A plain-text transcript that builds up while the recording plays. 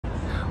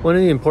One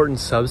of the important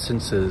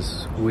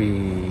substances we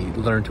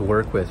learn to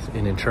work with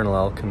in internal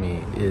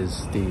alchemy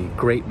is the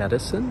great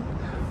medicine,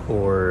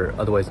 or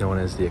otherwise known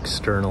as the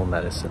external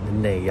medicine, the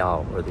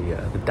neidan, or the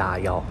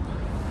dayao.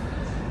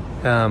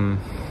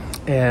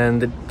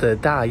 And the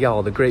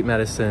dayao, the great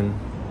medicine,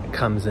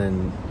 comes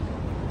in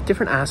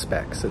different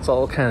aspects. It's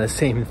all kind of the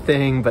same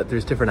thing, but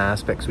there's different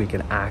aspects we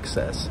can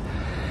access.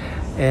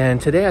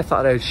 And today I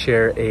thought I would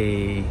share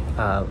a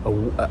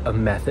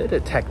method,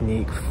 a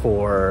technique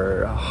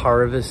for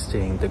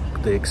harvesting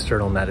the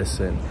external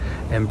medicine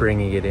and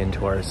bringing it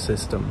into our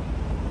system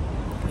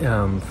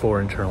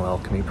for internal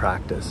alchemy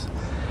practice.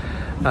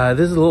 This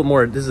is a little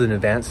more, this is an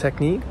advanced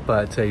technique,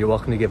 but you're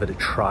welcome to give it a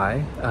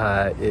try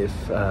if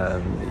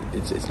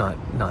it's not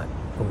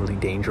overly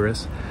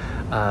dangerous.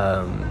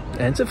 And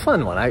it's a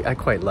fun one. I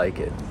quite like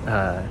it.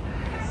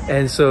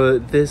 And so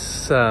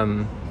this...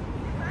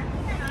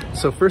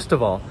 So first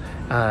of all,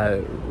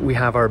 we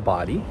have our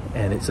body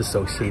and its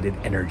associated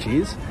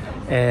energies,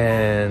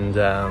 and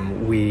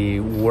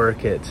we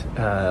work it.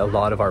 A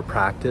lot of our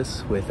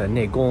practice with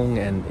neigong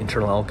and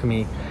internal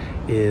alchemy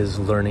is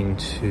learning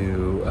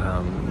to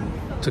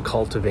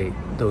cultivate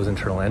those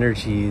internal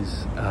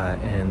energies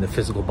and the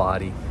physical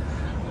body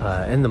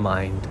and the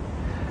mind,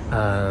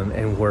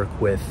 and work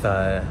with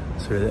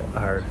sort of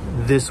our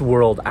this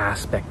world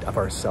aspect of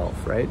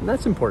ourself, right? And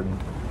that's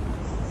important.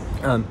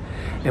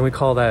 And we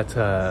call that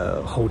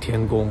Hou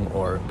Tian Gong,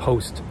 or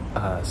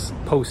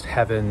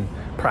post-heaven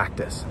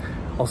practice,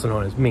 also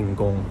known as Ming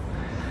Gong.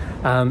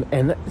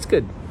 And it's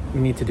good. We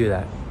need to do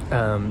that.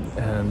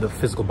 And the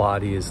physical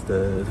body is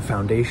the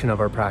foundation of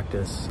our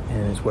practice,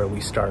 and it's where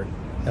we start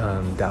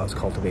Taoist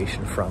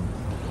cultivation from.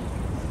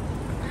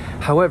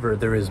 However,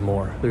 there is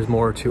more. There's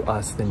more to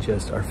us than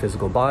just our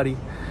physical body,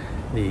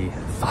 the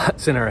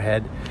thoughts in our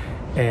head,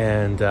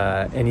 and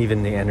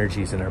even the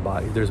energies in our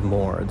body. There's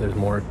more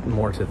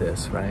to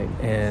this, right?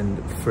 And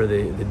for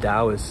the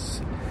Taoists,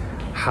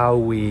 how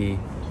we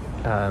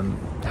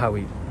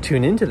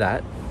tune into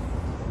that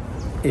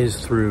is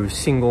through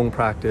Xinggong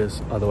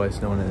practice,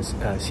 otherwise known as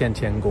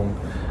Xiantian Gong,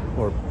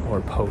 or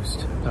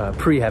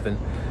pre-heaven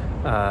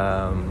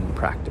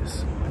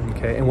practice.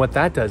 Okay, and what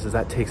that does is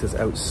that takes us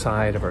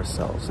outside of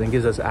ourselves and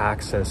gives us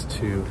access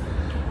to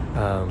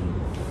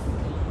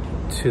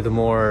the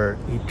more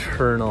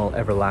eternal,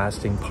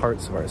 everlasting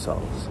parts of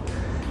ourselves,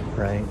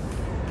 right?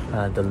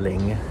 The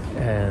Ling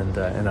and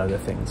other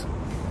things.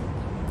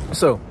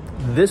 So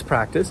this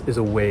practice is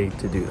a way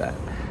to do that.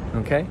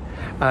 Okay,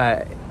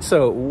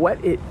 so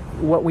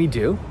what we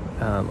do,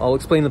 I'll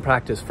explain the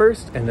practice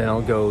first, and then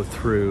I'll go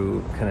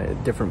through kind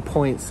of different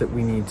points that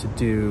we need to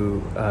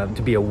do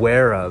to be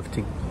aware of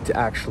to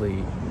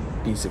actually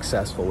be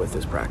successful with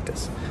this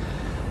practice.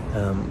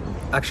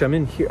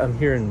 Actually, I'm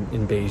here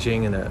in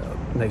Beijing, in a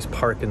nice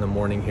park in the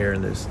morning here,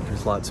 and there's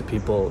lots of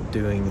people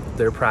doing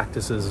their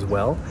practices as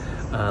well.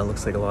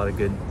 Looks like a lot of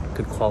good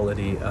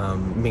quality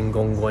Ming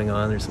Gong going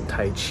on. There's some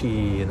Tai Chi,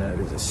 and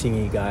there's a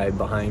Xingyi guy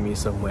behind me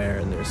somewhere,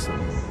 and there's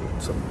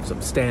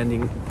some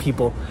standing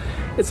people.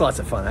 It's lots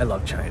of fun. I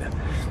love China.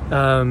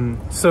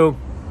 So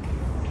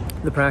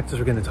the practice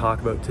we're going to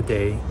talk about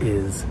today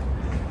is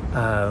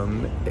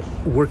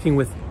working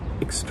with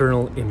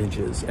external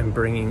images and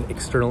bringing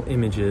external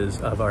images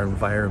of our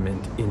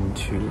environment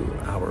into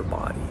our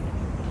body,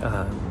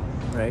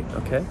 right?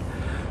 Okay,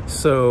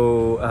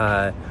 so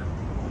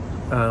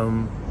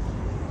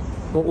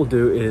what we'll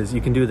do is,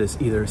 you can do this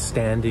either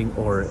standing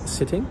or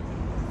sitting,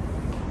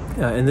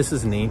 and this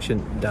is an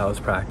ancient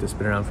Taoist practice,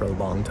 been around for a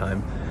long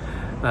time.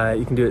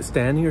 You can do it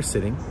standing or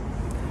sitting,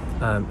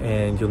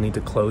 and you'll need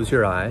to close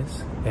your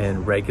eyes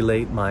and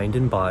regulate mind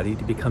and body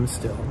to become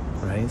still,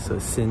 right? So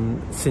sin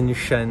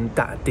shen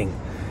da ding,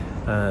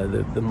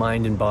 the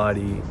mind and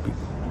body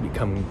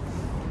become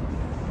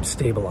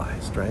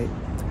stabilized, right?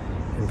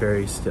 And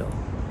very still.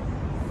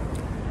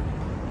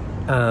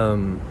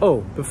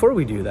 Before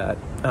we do that,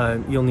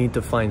 you'll need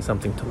to find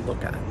something to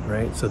look at,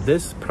 right? So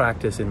this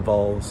practice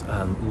involves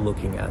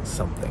looking at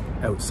something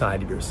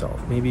outside of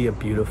yourself, maybe a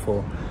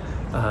beautiful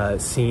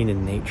scene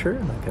in nature,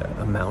 like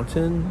a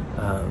mountain,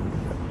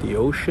 the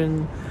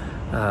ocean,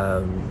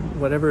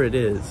 whatever it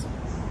is.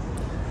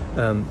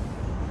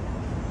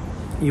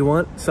 You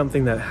want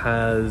something that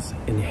has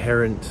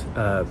inherent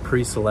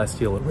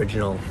pre-celestial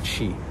original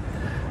chi,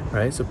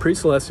 right? So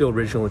pre-celestial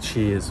original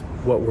chi is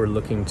what we're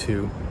looking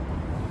to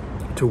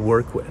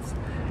work with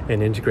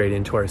and integrate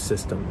into our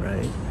system,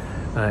 right?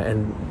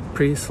 And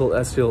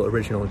pre-celestial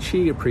original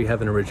chi, or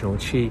pre-heaven original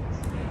chi,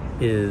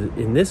 is,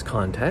 in this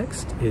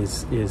context,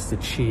 is the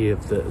chi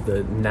of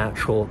the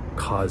natural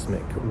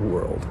cosmic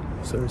world.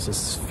 So there's a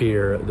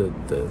sphere,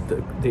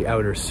 the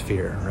outer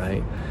sphere,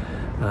 right?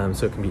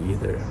 So it can be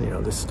either,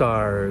 the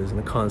stars and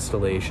the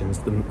constellations,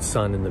 the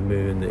sun and the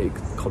moon, they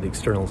call the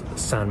external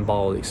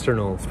sanbao, the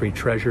external three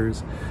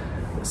treasures,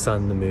 the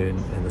sun, the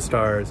moon, and the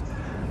stars.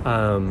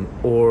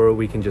 Or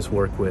we can just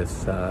work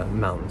with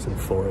mountains and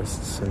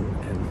forests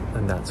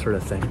and that sort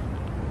of thing.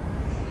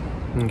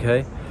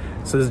 Okay,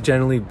 so this is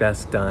generally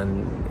best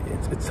done.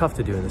 It's tough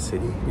to do in the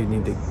city. You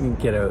need to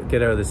get out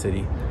of the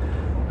city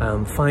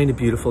Find a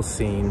beautiful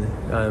scene.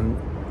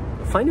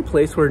 Find a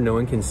place where no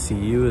one can see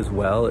you as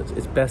well.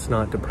 It's best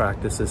not to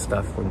practice this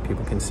stuff when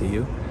people can see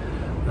you,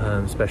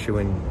 especially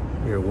when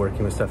you're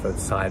working with stuff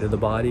outside of the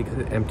body, because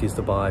it empties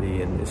the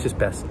body, and it's just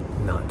best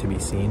not to be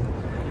seen.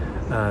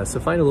 So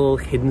find a little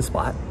hidden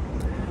spot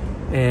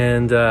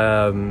and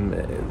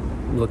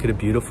look at a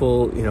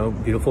beautiful,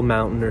 beautiful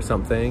mountain or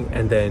something,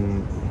 and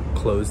then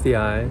close the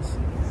eyes,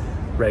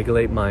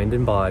 regulate mind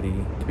and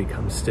body to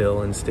become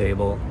still and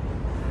stable,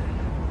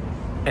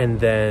 and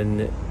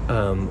then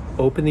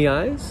open the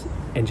eyes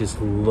and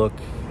just look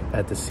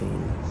at the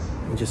scene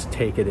and just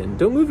take it in.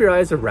 Don't move your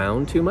eyes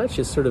around too much,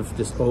 just sort of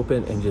just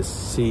open and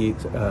just see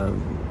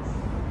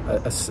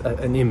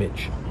an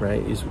image,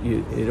 right?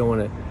 You don't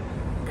want to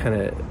kind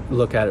of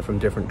look at it from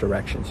different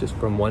directions, just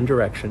from one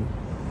direction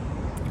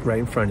right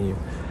in front of you,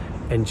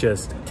 and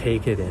just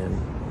take it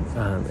in,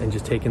 and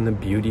just take in the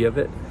beauty of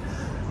it.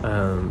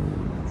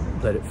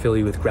 Let it fill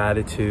you with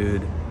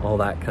gratitude, all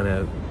that kind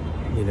of,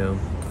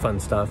 fun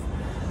stuff.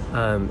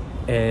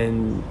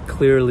 And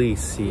clearly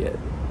see it,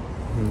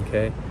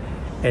 okay?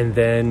 And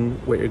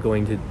then what you're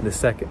going to, the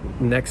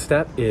next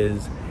step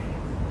is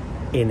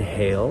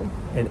inhale.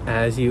 And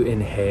as you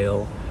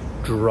inhale,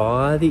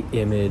 draw the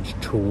image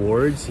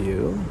towards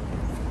you,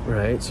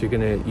 right? So you're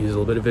gonna use a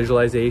little bit of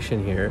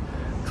visualization here.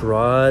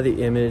 Draw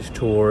the image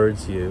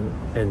towards you,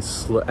 and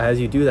as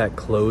you do that,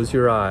 close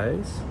your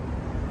eyes,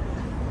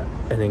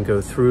 and then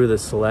go through the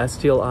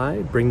celestial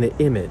eye, bring the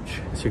image.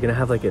 So you're gonna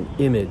have like an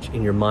image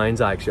in your mind's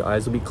eye, because your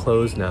eyes will be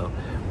closed now.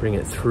 Bring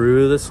it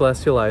through the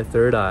celestial eye,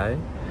 third eye,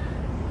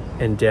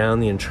 and down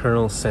the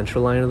internal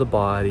central line of the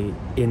body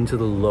into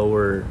the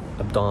lower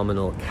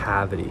abdominal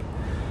cavity.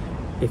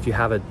 If you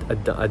have a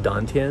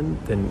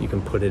dantian, then you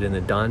can put it in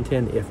the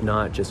dantian. If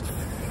not, just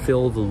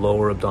fill the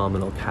lower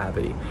abdominal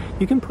cavity.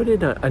 You can put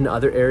it in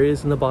other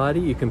areas in the body.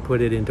 You can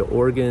put it into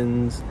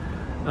organs,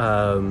 you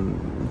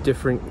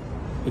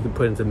can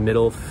put it into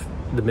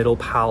the middle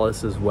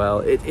palace as well.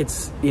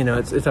 It's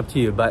up to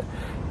you. But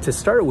to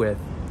start with,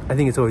 I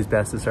think it's always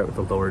best to start with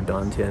the lower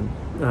dantian,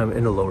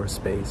 in the lower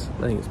space.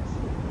 I think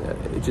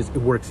it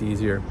works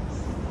easier.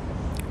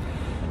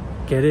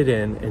 Get it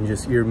in, and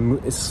just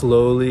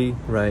slowly,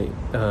 right,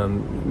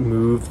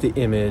 move the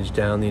image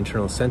down the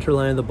internal center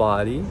line of the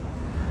body,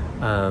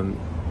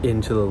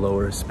 into the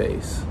lower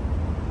space,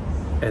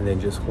 and then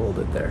just hold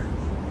it there.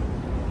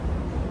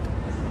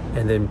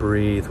 And then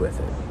breathe with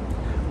it.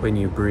 When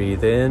you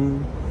breathe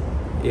in,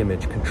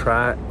 image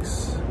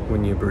contracts.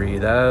 When you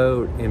breathe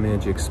out,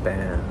 image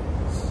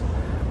expands.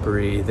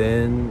 Breathe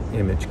in,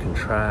 image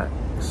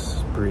contracts.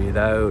 Breathe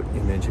out,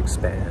 image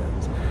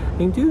expands.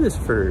 You can do this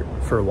for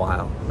a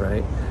while,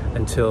 right?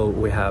 Until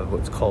we have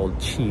what's called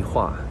qi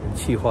hua. And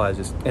qi hua is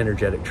just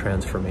energetic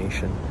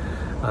transformation.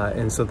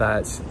 And so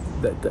that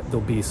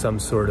there'll be some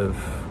sort of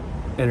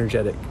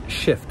energetic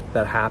shift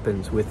that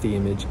happens with the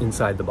image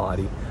inside the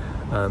body.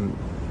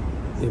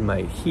 It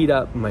might heat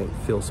up, might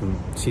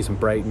see some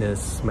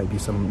brightness, might be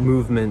some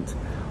movement,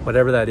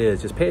 whatever that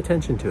is. Just pay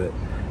attention to it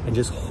and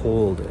just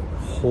hold it.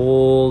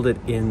 Hold it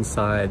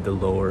inside the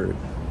lower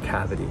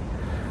cavity.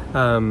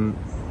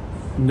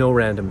 No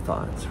random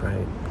thoughts,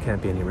 right?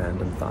 Can't be any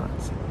random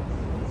thoughts.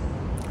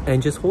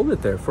 And just hold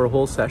it there for a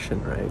whole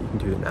session, right? You can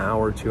do an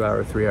hour, 2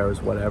 hours, 3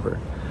 hours, whatever.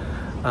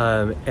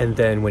 And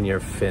then when you're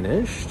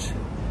finished,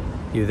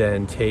 you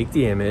then take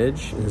the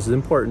image, and this is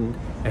important,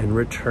 and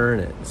return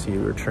it. So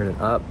you return it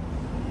up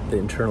the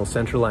internal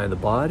central line of the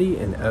body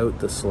and out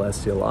the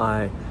celestial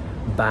eye,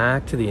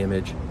 back to the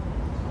image,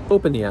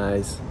 open the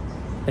eyes,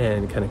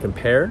 and kind of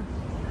compare.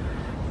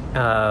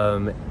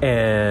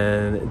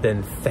 And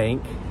then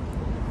thank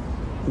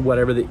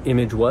whatever the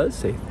image was.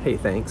 Say, hey,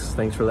 thanks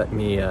for letting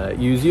me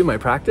use you in my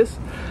practice.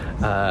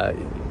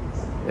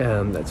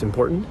 That's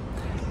important.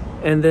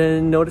 And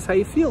then notice how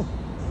you feel.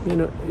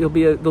 There'll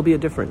be a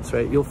difference,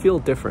 right? You'll feel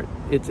different.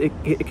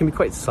 It can be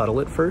quite subtle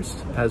at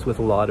first, as with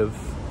a lot of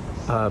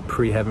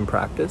pre-heaven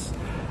practice.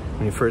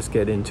 When you first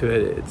get into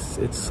it,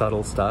 it's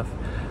subtle stuff,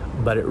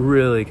 but it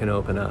really can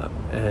open up.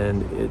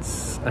 And it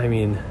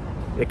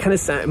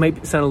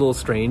might sound a little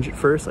strange at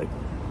first, like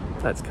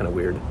that's kind of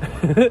weird.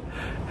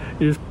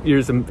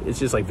 It's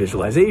just like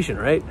visualization,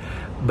 right?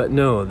 But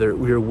no,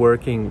 we're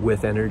working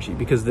with energy,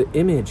 because the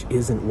image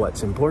isn't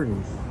what's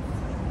important,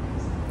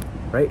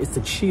 right? It's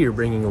the chi you're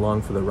bringing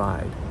along for the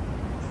ride.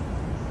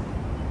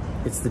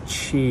 It's the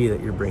chi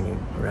that you're bringing,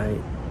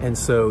 right? And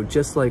so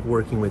just like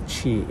working with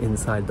chi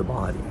inside the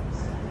body,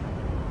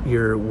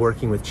 you're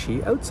working with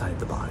chi outside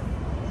the body.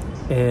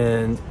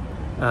 And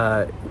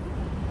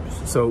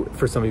so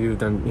for some of you who've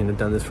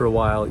done this for a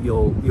while,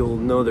 you'll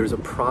know there's a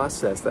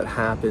process that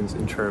happens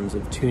in terms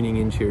of tuning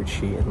into your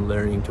chi and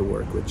learning to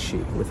work with chi,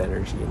 with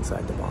energy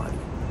inside the body,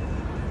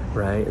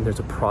 right? And there's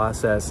a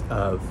process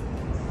of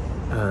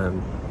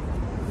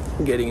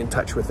getting in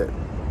touch with it.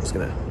 I'm just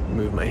gonna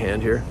move my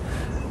hand here.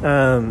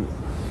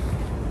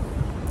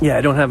 Yeah,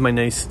 I don't have my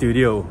nice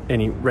studio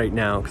right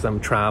now because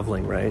I'm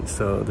traveling, right?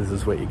 So this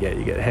is what you get.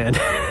 You get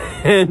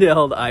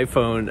handheld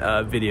iPhone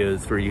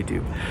videos for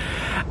YouTube.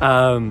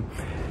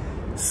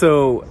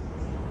 So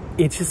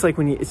it's just like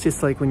when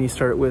you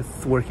start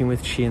with working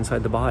with chi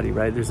inside the body,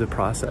 right? There's a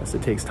process.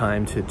 It takes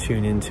time to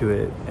tune into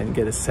it and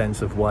get a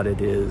sense of what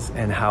it is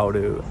and how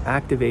to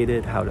activate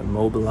it, how to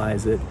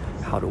mobilize it,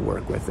 how to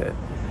work with it.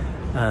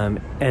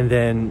 And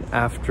then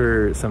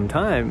after some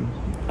time,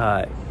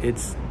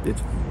 it's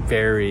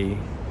very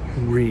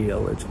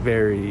real. It's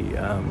very,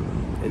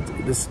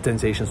 the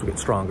sensations will get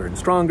stronger and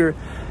stronger,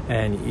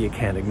 and you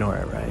can't ignore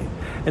it, right?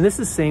 And this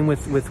is the same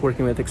with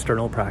working with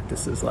external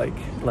practices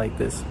like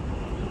this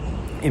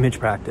image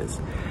practice.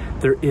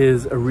 There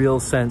is a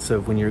real sense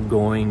of when you're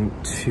going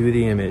to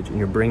the image and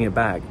you're bringing it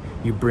back,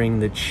 you bring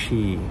the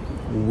chi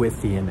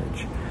with the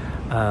image.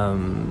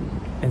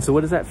 And so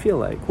what does that feel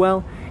like?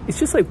 Well, it's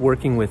just like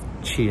working with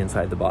chi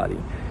inside the body.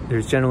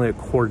 There's generally a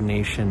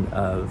coordination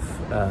of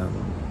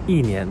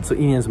neidan. So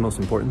neidan is the most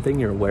important thing,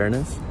 your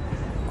awareness.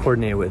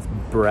 Coordinated with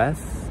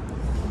breath.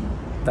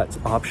 That's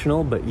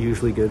optional, but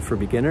usually good for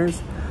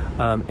beginners.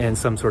 And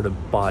some sort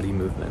of body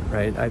movement,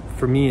 right?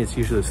 For me, it's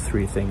usually those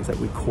three things that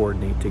we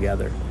coordinate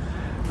together,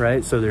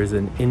 right? So there's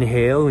an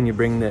inhale when you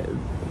bring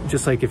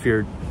just like if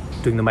you're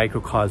doing the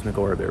microcosmic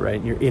orbit,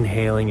 right? You're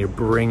inhaling, you're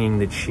bringing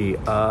the chi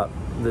up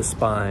the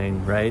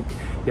spine, right?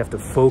 You have to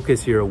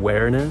focus your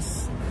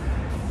awareness,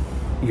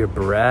 your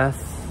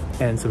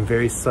breath, and some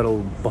very subtle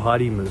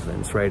body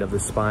movements, right, of the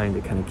spine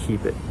to kind of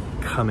keep it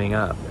coming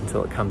up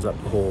until it comes up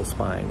the whole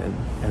spine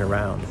and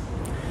around.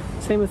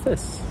 Same with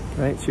this,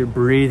 right? So you're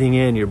breathing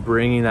in, you're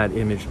bringing that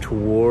image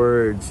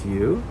towards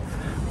you,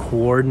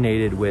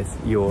 coordinated with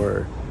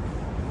your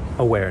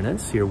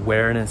awareness. Your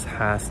awareness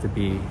has to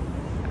be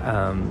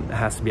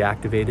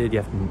activated.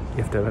 You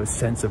have to have a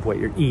sense of what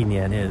your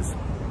neidan is.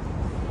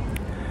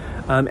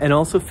 And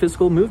also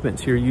physical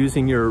movements. You're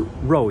using your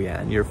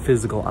royan, your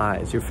physical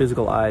eyes. Your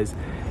physical eyes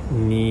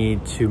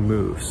need to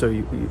move.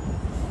 So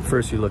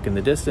first you look in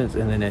the distance,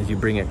 and then as you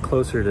bring it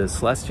closer to the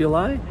celestial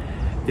eye,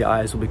 the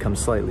eyes will become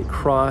slightly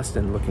crossed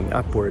and looking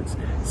upwards.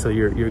 So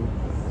you're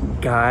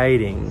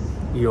guiding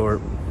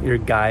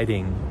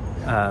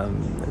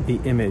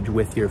the image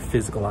with your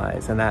physical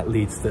eyes, and that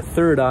leads to the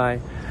third eye,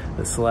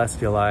 the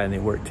celestial eye, and they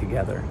work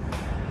together.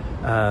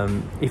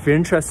 If you're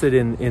interested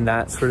in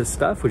that sort of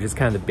stuff, which is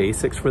kind of the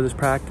basics for this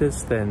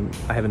practice, then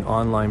I have an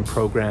online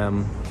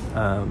program,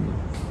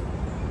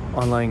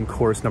 online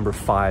course number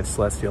 5,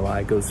 Celestial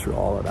Eye, goes through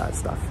all of that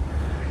stuff.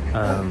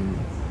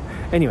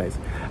 Anyways,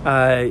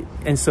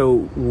 and so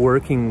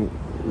working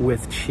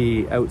with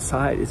chi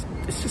outside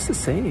it's just the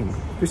same.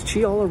 There's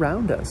chi all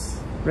around us,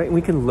 right? And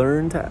we can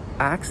learn to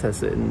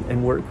access it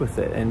and work with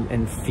it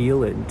and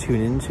feel it and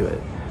tune into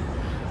it.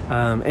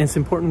 And it's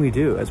important we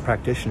do as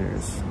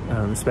practitioners,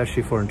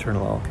 especially for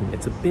internal alchemy.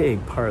 It's a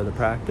big part of the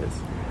practice.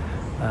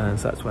 So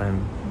that's why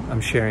I'm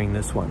sharing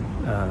this one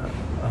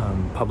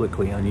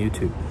publicly on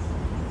YouTube.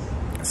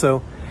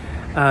 So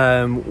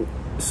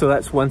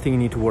that's one thing you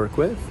need to work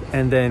with.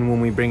 And then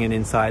when we bring it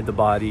inside the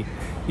body,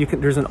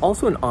 there's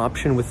also an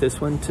option with this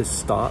one to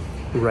stop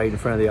right in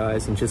front of the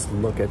eyes and just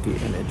look at the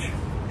image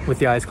with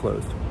the eyes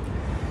closed,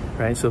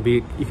 right? So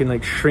you can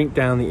like shrink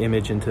down the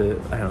image into,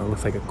 I don't know, it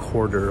looks like a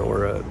quarter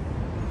or a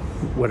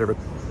whatever,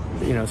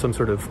 some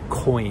sort of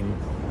coin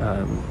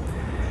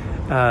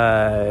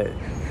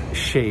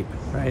shape,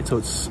 right? So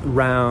it's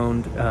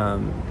round,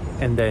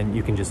 and then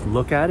you can just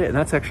look at it, and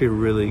that's actually a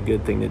really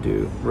good thing to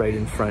do right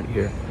in front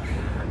here.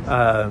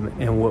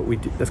 And what we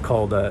do, that's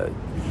called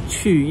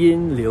qu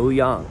yin liu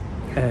yang,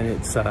 and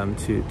it's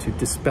to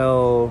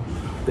dispel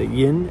the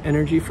yin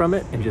energy from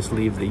it and just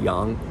leave the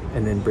yang,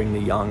 and then bring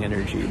the yang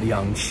energy, the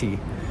yang qi,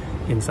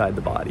 inside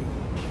the body.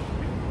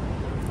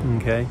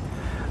 Okay.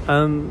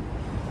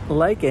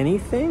 Like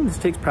anything, this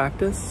takes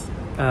practice.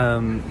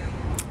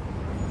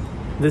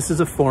 This is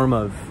a form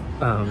of,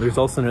 there's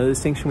also another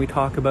distinction we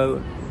talk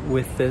about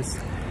with this,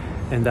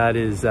 and that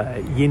is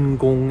yin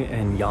gong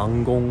and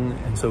yang gong.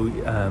 And so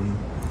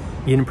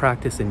yin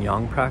practice and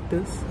yang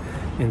practice.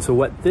 And so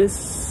what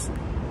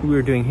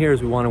we're doing here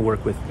is we want to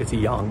work with, it's a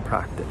yang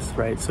practice,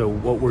 right? So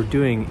what we're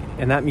doing,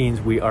 and that means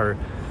we are,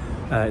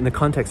 in the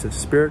context of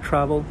spirit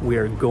travel, we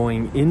are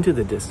going into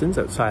the distance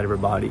outside of our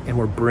body, and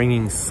we're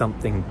bringing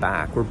something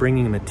back. We're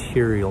bringing a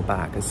material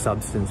back, a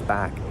substance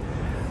back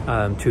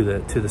to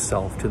the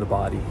self, to the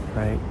body,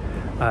 right?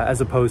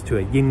 As opposed to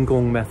a yin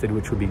gong method,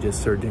 which would be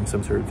just sort of doing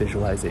some sort of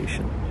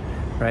visualization,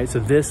 right? So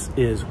this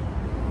is,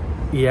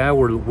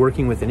 we're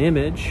working with an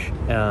image,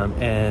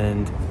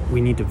 and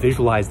we need to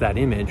visualize that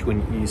image.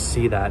 When you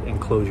see that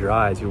and close your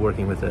eyes, you're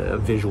working with a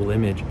visual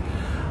image,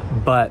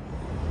 but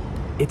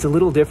it's a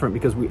little different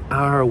because we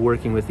are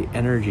working with the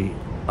energy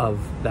of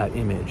that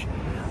image.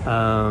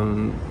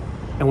 And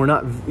we're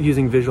not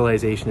using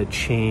visualization to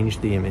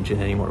change the image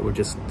in anymore. We're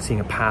just seeing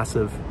a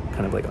passive,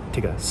 kind of like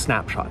take a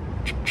snapshot.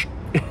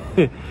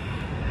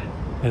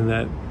 And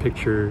that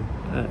picture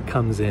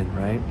comes in,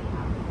 right?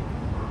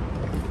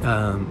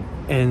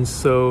 And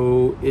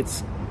so it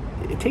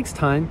takes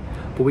time,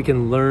 but we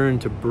can learn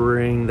to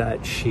bring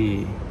that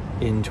chi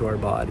into our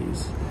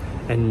bodies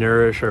and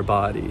nourish our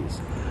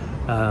bodies.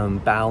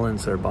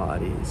 Balance our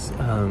bodies.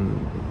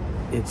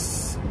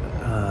 It's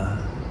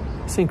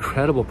It's an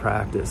incredible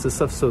practice. This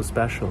stuff's so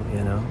special,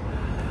 you know.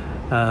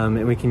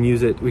 And we can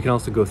use it. We can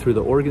also go through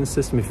the organ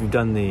system. If you've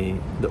done the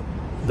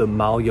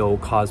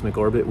Maoyo cosmic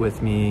orbit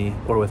with me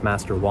or with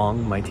Master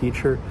Wang, my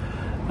teacher,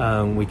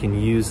 we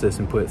can use this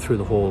and put it through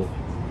the whole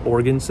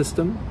organ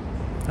system.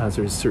 There's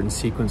a certain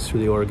sequence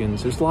through the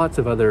organs. There's lots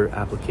of other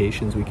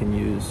applications we can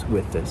use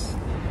with this.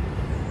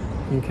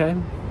 Okay.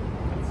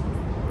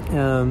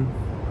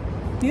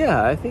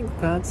 Yeah, I think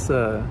that's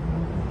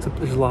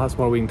there's lots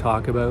more we can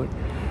talk about,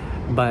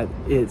 but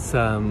it's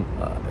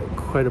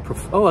quite a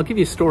oh, I'll give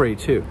you a story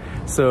too.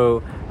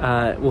 So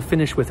we'll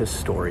finish with a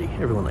story.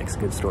 Everyone likes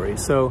good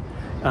stories. So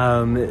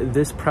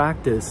this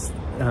practice,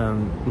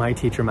 my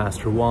teacher,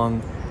 Master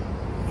Wang,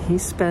 he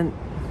spent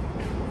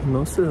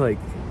most of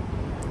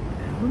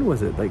when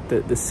was it, like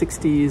the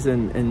 60s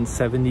and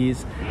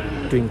 70s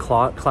doing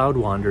cloud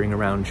wandering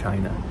around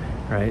China,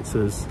 right? So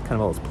there's kind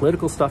of all this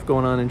political stuff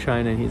going on in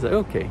China, and he's like,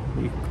 okay,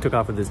 he took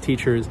off with his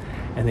teachers,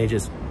 and they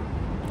just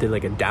did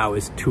like a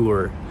Taoist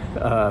tour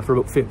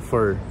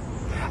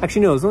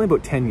actually no, it was only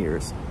about 10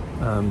 years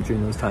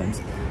during those times,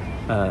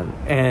 but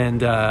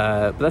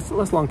that's a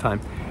long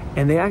time.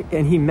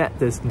 And he met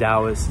this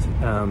Taoist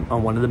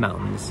on one of the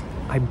mountains.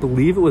 I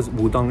believe it was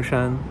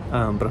Wudangshan,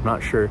 but I'm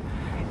not sure.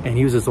 And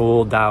he was this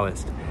old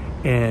Taoist.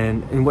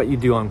 And what you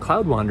do on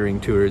cloud wandering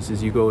tours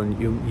is you go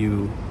and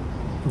you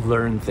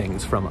learn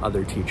things from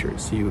other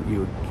teachers.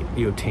 You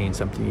obtain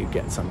something, you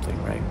get something,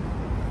 right?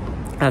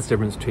 That's the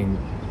difference between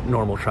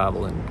normal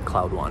travel and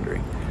cloud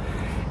wandering.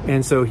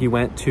 And so he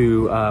went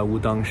to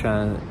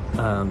Wudangshan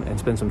and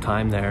spent some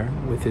time there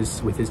with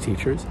his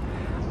teachers.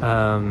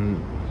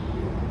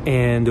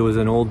 And there was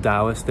an old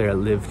Taoist there that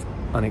lived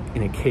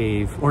in a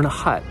cave, or in a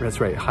hut, that's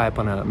right, high up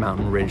on a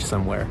mountain ridge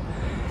somewhere.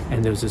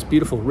 And there was this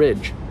beautiful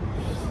ridge,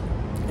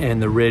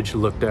 and the ridge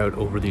looked out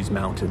over these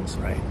mountains,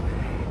 right?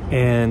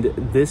 And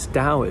this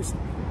Taoist,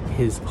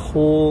 his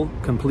whole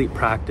complete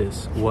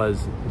practice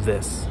was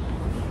this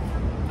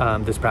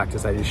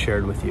practice I just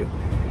shared with you.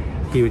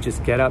 He would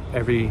just get up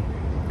early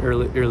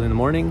in the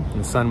morning, when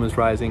the sun was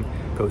rising,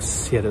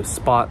 he had a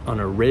spot on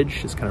a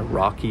ridge, this kind of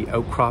rocky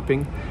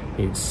outcropping.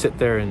 He'd sit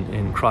there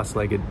in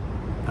cross-legged,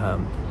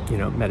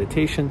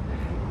 meditation,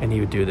 and he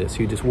would do this.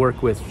 He would just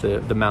work with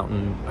the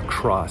mountain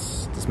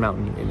across, this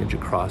mountain image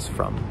across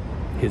from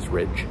his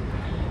ridge,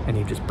 and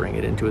he'd just bring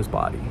it into his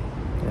body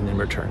and then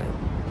return it.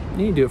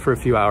 And he'd do it for a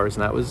few hours,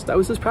 and that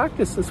was his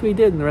practice. That's what he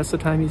did. And the rest of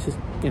the time he's just,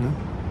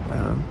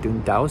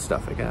 doing Taoist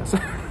stuff, I guess.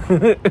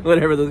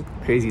 Whatever those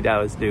crazy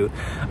Taoists do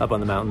up on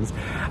the mountains.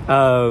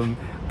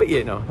 But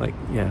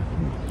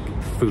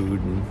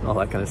food and all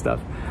that kind of stuff.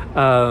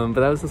 But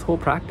that was his whole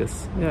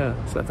practice. Yeah,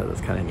 so I thought that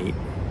was kind of neat.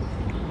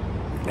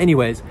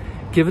 Anyways,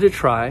 give it a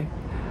try.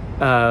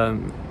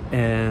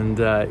 And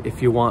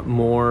if you want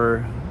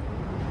more,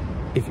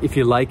 if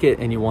you like it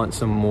and you want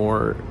some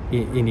more,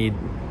 you need,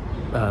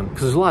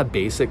 because there's a lot of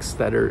basics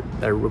that are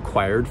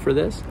required for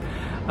this,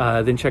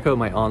 then check out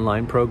my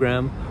online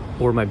program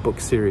or my book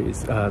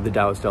series, The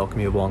Taoist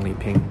Alchemy of Wang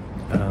Liping.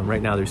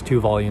 Right now there's 2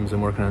 volumes.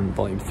 I'm working on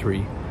volume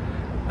 3.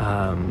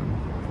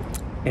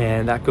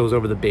 And that goes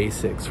over the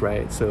basics,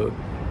 right? So,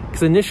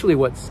 because initially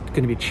what's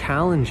going to be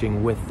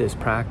challenging with this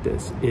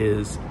practice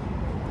is,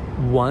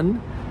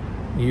 1,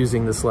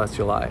 using the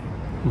celestial eye,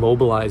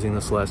 mobilizing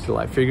the celestial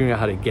eye, figuring out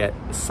how to get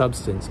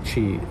substance,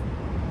 qi,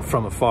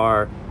 from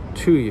afar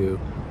to you,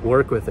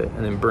 work with it,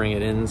 and then bring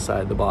it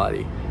inside the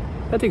body.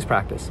 That takes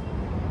practice.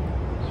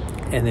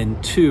 And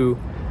then 2,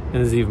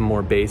 and this is even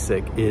more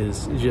basic,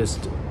 is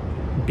just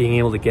being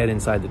able to get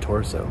inside the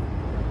torso,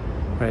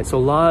 right? So a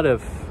lot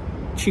of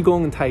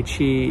Qigong and Tai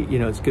Chi,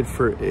 it's good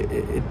for,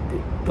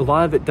 a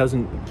lot of it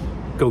doesn't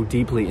go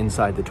deeply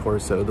inside the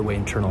torso the way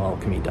internal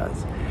alchemy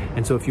does.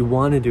 And so if you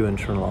want to do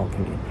internal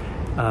alchemy,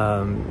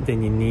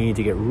 then you need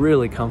to get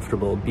really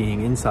comfortable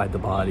being inside the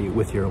body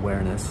with your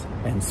awareness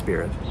and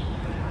spirit.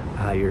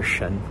 Your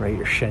shen, right?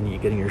 Your sheni,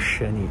 getting your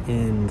sheni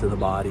into the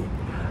body.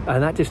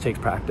 And that just takes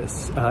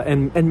practice,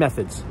 and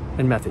methods.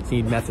 You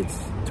need methods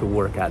to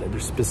work at it.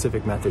 There's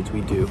specific methods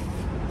we do.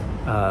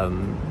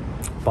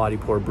 Body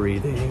pore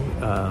breathing,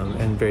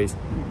 and various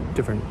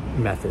different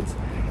methods.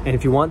 And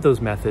if you want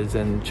those methods,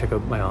 then check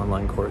out my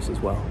online course as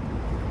well.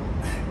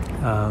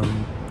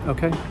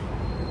 Okay.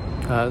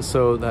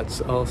 So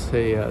that's, I'll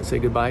say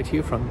goodbye to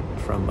you from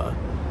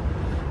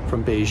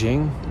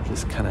Beijing.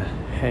 Just kind of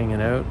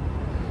hanging out.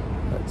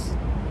 That's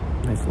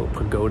a nice little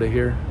pagoda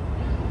here.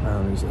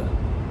 There's a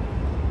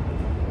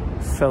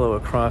fellow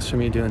across from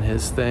me doing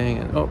his thing,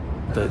 and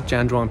the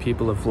Jianzhuang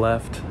people have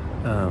left.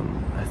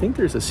 I think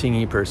there's a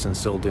Xingyi person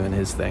still doing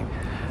his thing.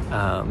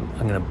 I'm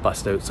gonna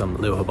bust out some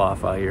Liu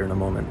Habafa here in a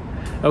moment.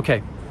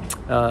 Okay,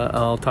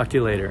 I'll talk to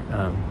you later.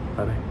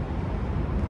 Bye-bye.